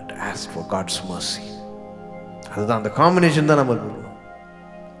and asked for God's mercy. அதுதான் அந்த காம்பினேஷன் தான் நம்ம இருக்கணும்.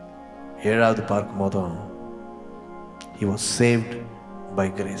 7வது பார்க்கும் போதும் He was saved by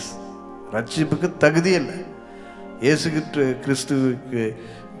grace. ரட்சிப்புக்கு தகுதி இல்லை, இயேசு கிறிஸ்து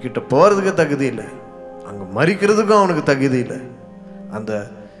கிட்ட போகிறதுக்கு தகுதி இல்லை, அங்கே மரிக்கிறதுக்கும் அவனுக்கு தகுதி இல்லை, அந்த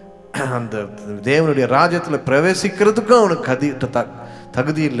அந்த தேவனுடைய ராஜ்யத்தில் பிரவேசிக்கிறதுக்கும் அவனுக்கு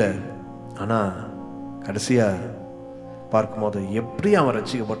தகுதி இல்லை. ஆனால் கடைசியாக பார்க்கும்போது எப்படி அவன்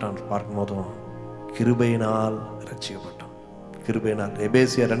ரட்சிக்கப்பட்டான் பார்க்கும்போதும் கிருபையினால் ரட்சிக்கப்பட்டான். கிருபையினால்.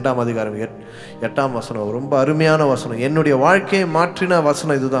 எபேசியர் 2ஆம் அதிகாரம் 8ஆம் வசனம் ரொம்ப அருமையான வசனம். என்னுடைய வாழ்க்கையை மாற்றின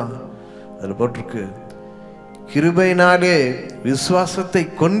வசனம் இதுதான். அதில் போட்டிருக்கு, கிருபையினாலே விசுவாசத்தை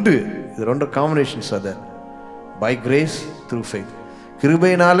கொண்டு, இது 2 காம்பினேஷன்ஸ். அது பை கிரேஸ் த்ரூ ஃபெய்த்.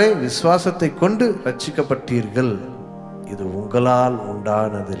 கிருபையினாலே விசுவாசத்தை கொண்டு ரட்சிக்கப்பட்டீர்கள். இது உங்களால்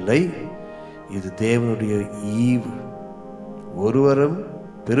உண்டானதில்லை, இது தேவனுடைய ஈவு, ஒருவரும்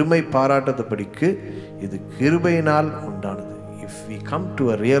பெருமை பாராட்டத்தபடிக்கு இது கிருபையினால் உண்டானது. If we come to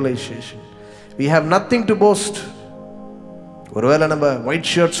a realization, we have nothing to boast. ஒருவேளை நம்ம ஒயிட்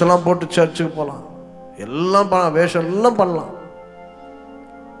ஷர்ட்ஸ் எல்லாம் போட்டு சர்ச்சுக்கு போகலாம், எல்லாம் வேஷம் எல்லாம் பண்ணலாம்.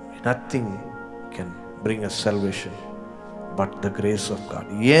 Nothing can bring us salvation but the grace of God.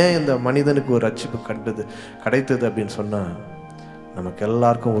 ஏன் இந்த மனிதனுக்கு ஒரு ரட்சிப்பு கிடைத்தது அப்படின்னு சொன்னா, நமக்கு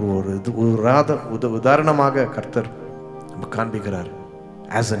எல்லாருக்கும் ஒரு உதாரணமாக கர்த்தர் நம்ம காண்பிக்கிறார்.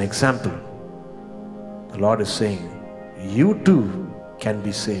 As an example, the Lord is saying, you too can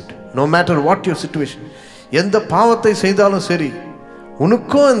be saved no matter what your situation. எந்த பாவத்தை செய்தாலும் சரி,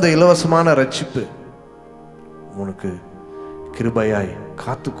 உனக்கும் இந்த இலவசமான ரட்சிப்பு உனக்கு கிருபையாய்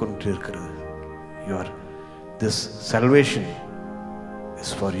காத்து கொண்டிருக்கிறது. This salvation is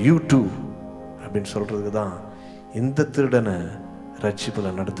for you too அப்படின்னு சொல்றதுக்கு தான் இந்த திருடனை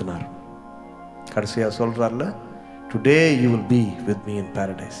ரட்சிப்புல நடத்தினார். கடைசியா சொல்றார்ல, today you will be with me in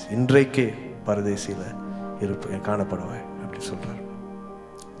Paradise. இன்றைக்கே பரதேசியில காணப்படுவாய் அப்படி சொல்றார்.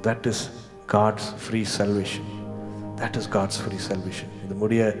 That is God's free salvation. That is God's free salvation. இது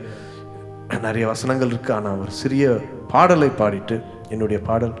முடிய நிறைய வசனங்கள் இருக்கு. ஆனால் ஒரு சிறிய பாடலை பாடிட்டு, என்னுடைய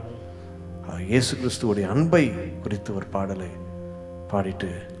பாடல் இயேசு கிறிஸ்துவோடைய அன்பை குறித்து ஒரு பாடலை பாடிட்டு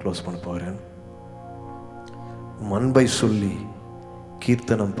க்ளோஸ் பண்ண போகிறேன். அன்பை சொல்லி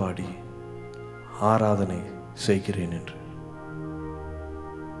கீர்த்தனம் பாடி ஆராதனை செய்கிறேன் என்று.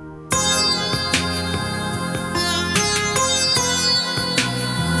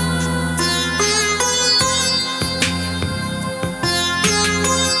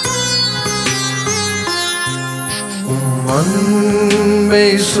 அன்பை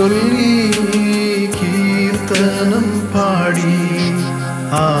சொல்லி கீர்த்தனம் பாடி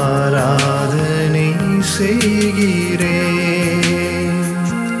ஆராதனை செய்கிறேன்.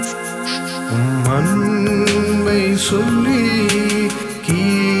 அன்பை சொல்லி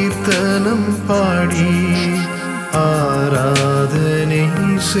கீர்த்தனம் பாடி ஆராதனை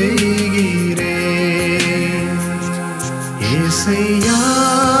செய்கிறேன். இசையா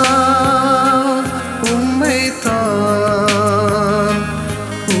உம்மைத்தான்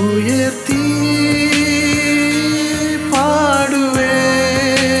உயர்த்தி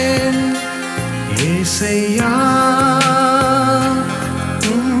பாடுவேன். இசையா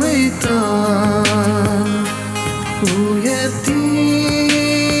உம்மைத்தான் உயர்த்தி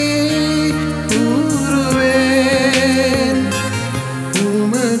கூறுவேன்.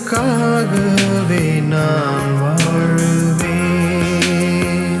 உமக்காகவே நான் வாழ்வேன்.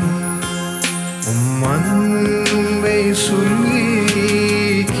 அன்பை சொல்லி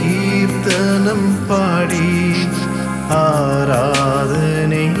கீர்த்தனம் பாடி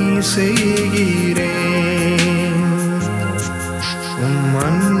ஆராதனை செய்கிறேன்.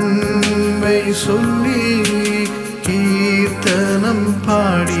 அன்பை சொல்லி கீர்த்தனம்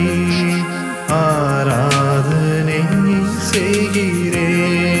பாடி ஆராதனை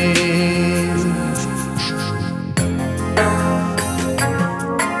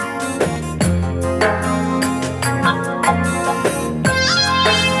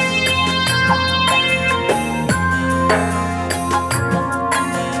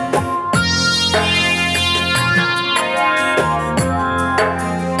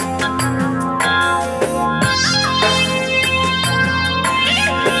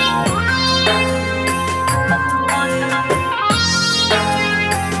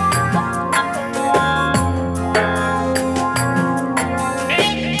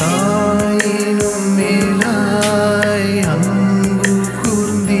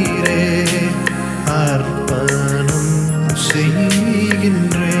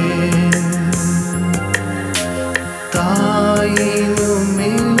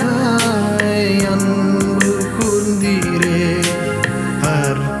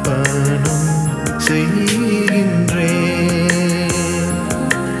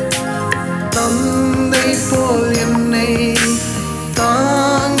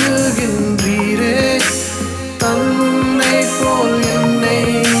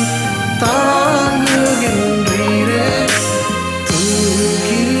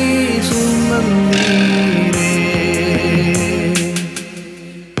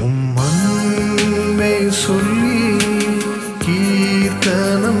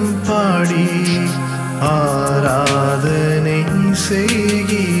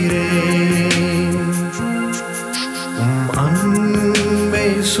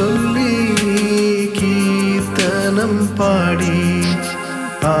சொல்லி கீர்த்தனம் பாடி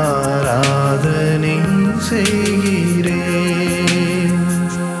ஆராதனை செய்கிறேன்.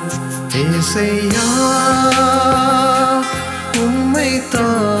 இசையா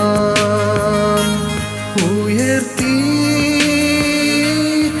உம்மைத்தான் உயர்த்தி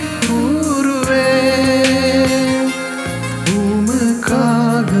கூறுவேன்.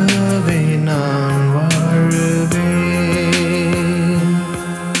 உமக்காகவே நான் வாழுவேன்.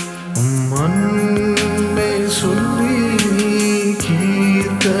 உம் அன்பை சொல்லி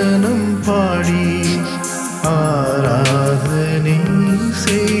கீர்த்தனம் பாடி ஆராதனை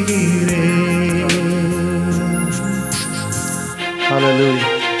செய்கிறேன். ஹல்லேலூயா.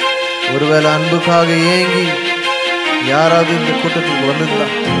 ஒருவேளை அன்புக்காக ஏங்கி யாராவது இந்த கூட்டத்துக்கு வந்திருந்தா,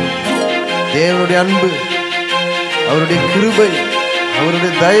 தேவனுடைய அன்பு, அவருடைய கிருபை,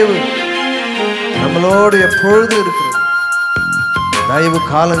 அவருடைய தயவு நம்மளோடு எப்பொழுது இருக்கிறது. தயவு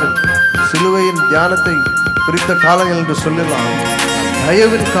காலங்கள், சிலுவையின் தியானத்தை குறித்த காலங்கள் என்று சொல்லலாம்.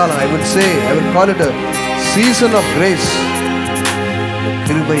 தயவின் காலம். I would say, I will call it a season of grace.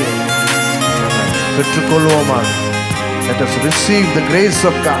 கிருபையை பெற்றுக்கொள்வோமாக. Let us receive the grace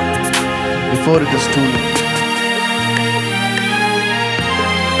of God before it is too late.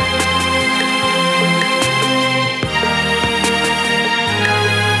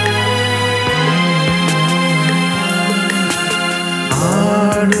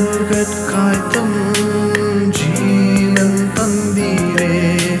 ஆடுகட்காய்த்தம் ஜீவன் தந்தீரே,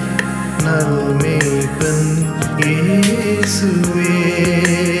 நல்மேய்ப்பன் இயேசுவே.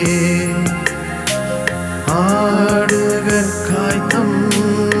 ஆடுகட்காய்த்தம்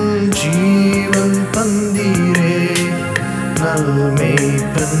ஜீவன் தந்தீரே,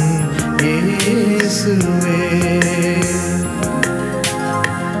 நல்மேய்ப்பன் இயேசுவே.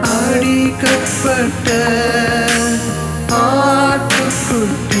 அடிக்கப்பட்ட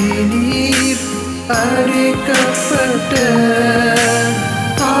ஆட்டுக்குட்டி நீர், அடிக்கப்பட்ட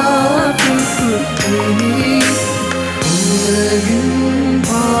ஆட்டுக்குட்டி நீர், உலகின்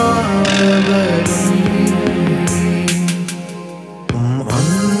பாவபலி. உம்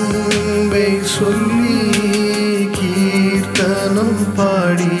அன்பை சொல்லி கீர்த்தனம்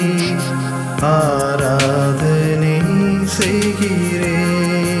பாடி ஆராதனை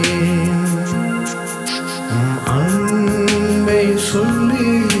செய்கிறேன். உம் அன்பை சொல்லி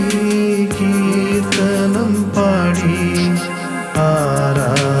கீர்த்தனம் பாடி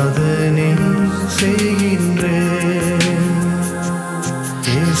ஆராதனை செய்கின்றேன்.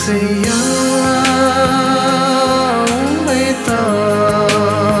 இசையா உம்மைத்தான்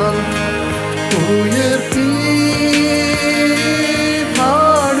உயர்த்தி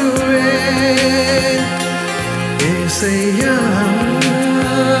பாடுவேன். இசையா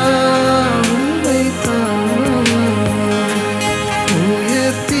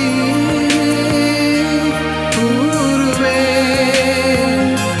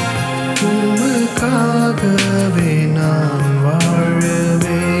நான் வாழவேன்.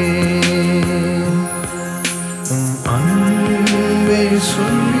 உம் அன்பை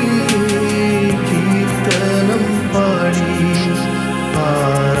சொல்லி கீர்த்தனம் பாடி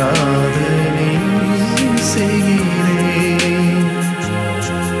ஆராதனை செய்கிறேன்.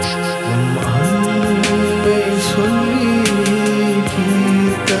 உம் அன்பை சொல்லி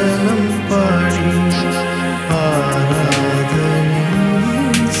கீர்த்தனம் பாடி ஆராதனை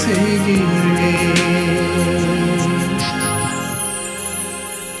செய்கிறேன்.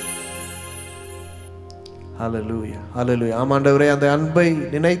 ஹல்லேலூயா, ஹல்லேலூயா. ஆமாண்டவரே, அந்த அன்பை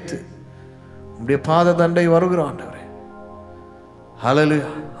நினைத்து உம்முடைய பாத தண்டை வருகிறோம் ஆண்டவரே. ஹல்லேலூயா.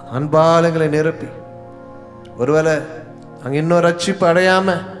 அன்பால் எங்களை நிரப்பி, ஒருவேளை அங்கே இன்னும் ரட்சிப்பு அடையாம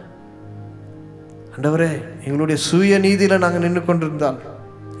ஆண்டவரே எங்களுடைய சுய நீதியில நாங்கள் நின்று கொண்டிருந்தால்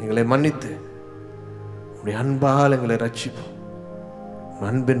எங்களை மன்னித்து உம்முடைய அன்பால் எங்களை ரட்சிப்போம்.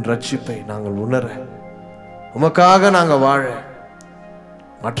 அன்பின் ரட்சிப்பை நாங்கள் உணர, உமக்காக நாங்கள் வாழ,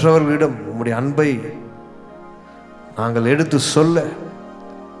 மற்றவர்களிடம் உம்முடைய அன்பை நாங்கள் எடுத்து சொல்ல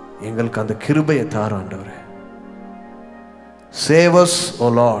எங்களுக்கு அந்த கிருபையை தாரும் ஆண்டவரே. Save us, O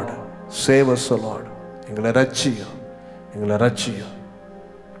Lord. Save us, O Lord. எங்களை ரட்சியும், எங்களை ரட்சியும்.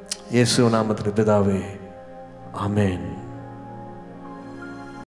 இயேசு நாமத்தில் பிதாவே, ஆமென்.